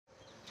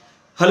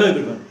Hello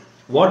everyone.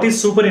 What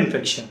is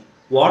superinfection?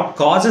 What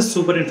causes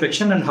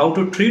superinfection and how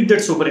to treat that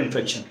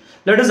superinfection?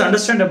 Let us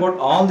understand about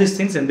all these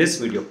things in this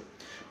video.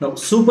 Now,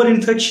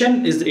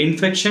 superinfection is the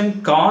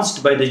infection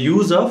caused by the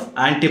use of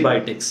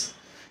antibiotics.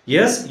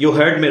 Yes, you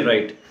heard me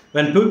right.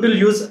 When people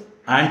use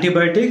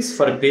antibiotics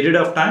for a period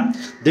of time,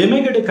 they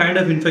may get a kind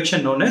of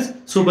infection known as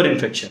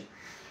superinfection.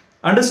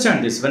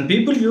 Understand this, when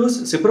people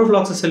use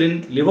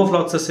ciprofloxacin,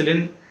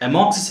 levofloxacin,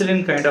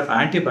 amoxicillin kind of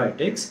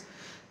antibiotics,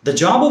 the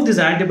job of this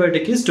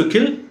antibiotic is to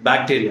kill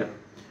bacteria.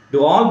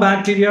 Do all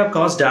bacteria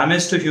cause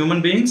damage to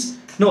human beings?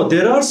 No,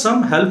 there are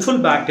some helpful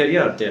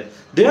bacteria out there.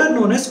 They are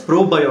known as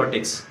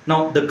probiotics.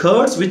 Now, the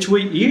curds which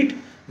we eat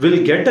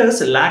will get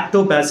us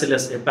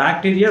lactobacillus, a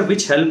bacteria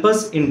which help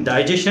us in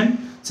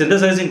digestion,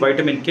 synthesizing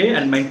vitamin K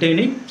and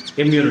maintaining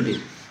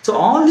immunity. So,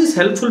 all these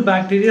helpful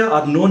bacteria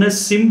are known as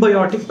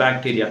symbiotic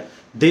bacteria.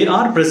 They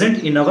are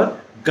present in our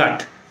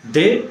gut.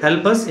 They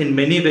help us in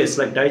many ways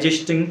like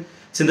digesting,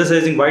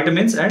 synthesizing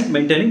vitamins and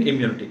maintaining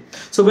immunity.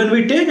 So when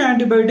we take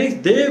antibiotics,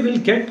 they will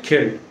get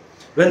killed.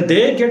 When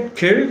they get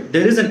killed,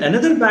 there is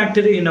another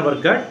bacteria in our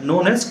gut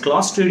known as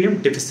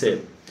Clostridium difficile.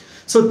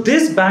 So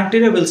this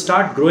bacteria will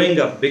start growing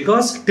up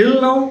because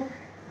till now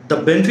the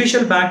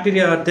beneficial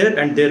bacteria are there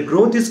and their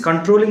growth is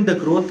controlling the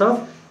growth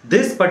of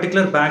this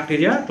particular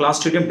bacteria,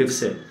 Clostridium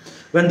difficile.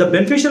 When the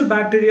beneficial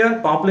bacteria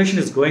population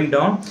is going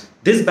down,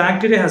 this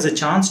bacteria has a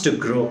chance to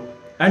grow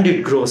and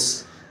it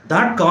grows.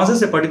 That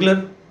causes a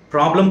particular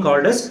problem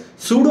called as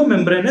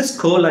pseudomembranous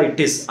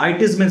colitis.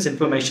 Itis means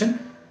inflammation.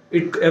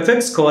 It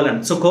affects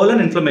colon. So colon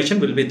inflammation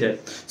will be there.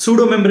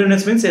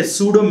 Pseudomembranous means a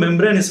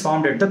pseudomembrane is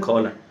formed at the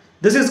colon.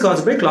 This is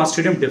caused by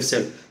Clostridium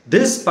difficile.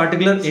 This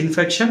particular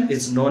infection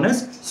is known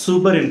as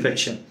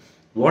superinfection.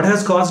 What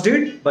has caused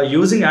it? By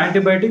using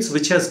antibiotics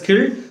which has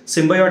killed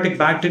symbiotic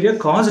bacteria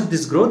caused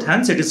this growth,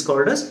 hence it is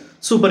called as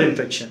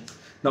superinfection.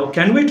 Now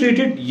can we treat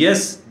it?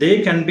 Yes,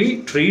 they can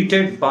be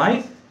treated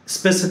by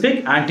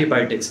specific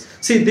antibiotics.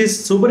 See,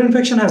 this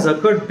superinfection has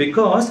occurred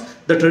because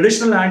the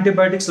traditional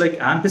antibiotics like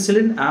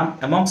ampicillin,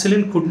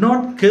 amoxicillin could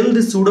not kill the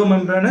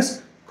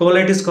pseudomembranous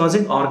colitis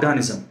causing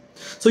organism.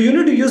 So you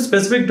need to use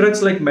specific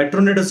drugs like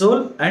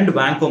metronidazole and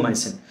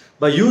vancomycin.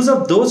 By use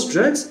of those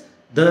drugs,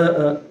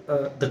 the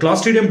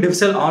Clostridium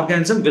difficile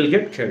organism will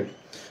get killed.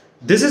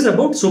 This is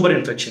about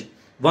superinfection.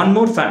 One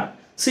more fact.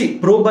 See,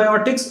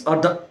 probiotics are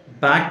the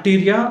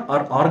bacteria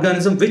or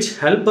organism which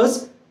help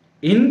us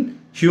in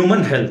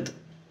human health.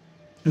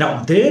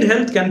 Now, their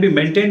health can be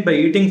maintained by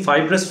eating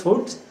fibrous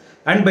foods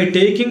and by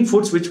taking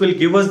foods which will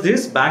give us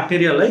this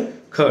bacteria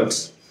like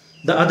curds.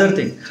 The other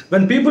thing,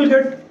 when people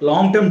get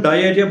long-term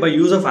diarrhea by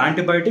use of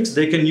antibiotics,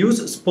 they can use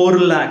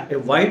sporulac, a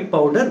white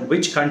powder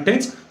which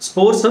contains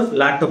spores of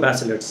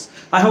lactobacillus.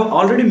 I have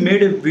already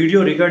made a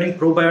video regarding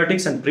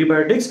probiotics and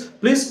prebiotics.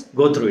 Please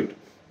go through it.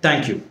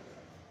 Thank you.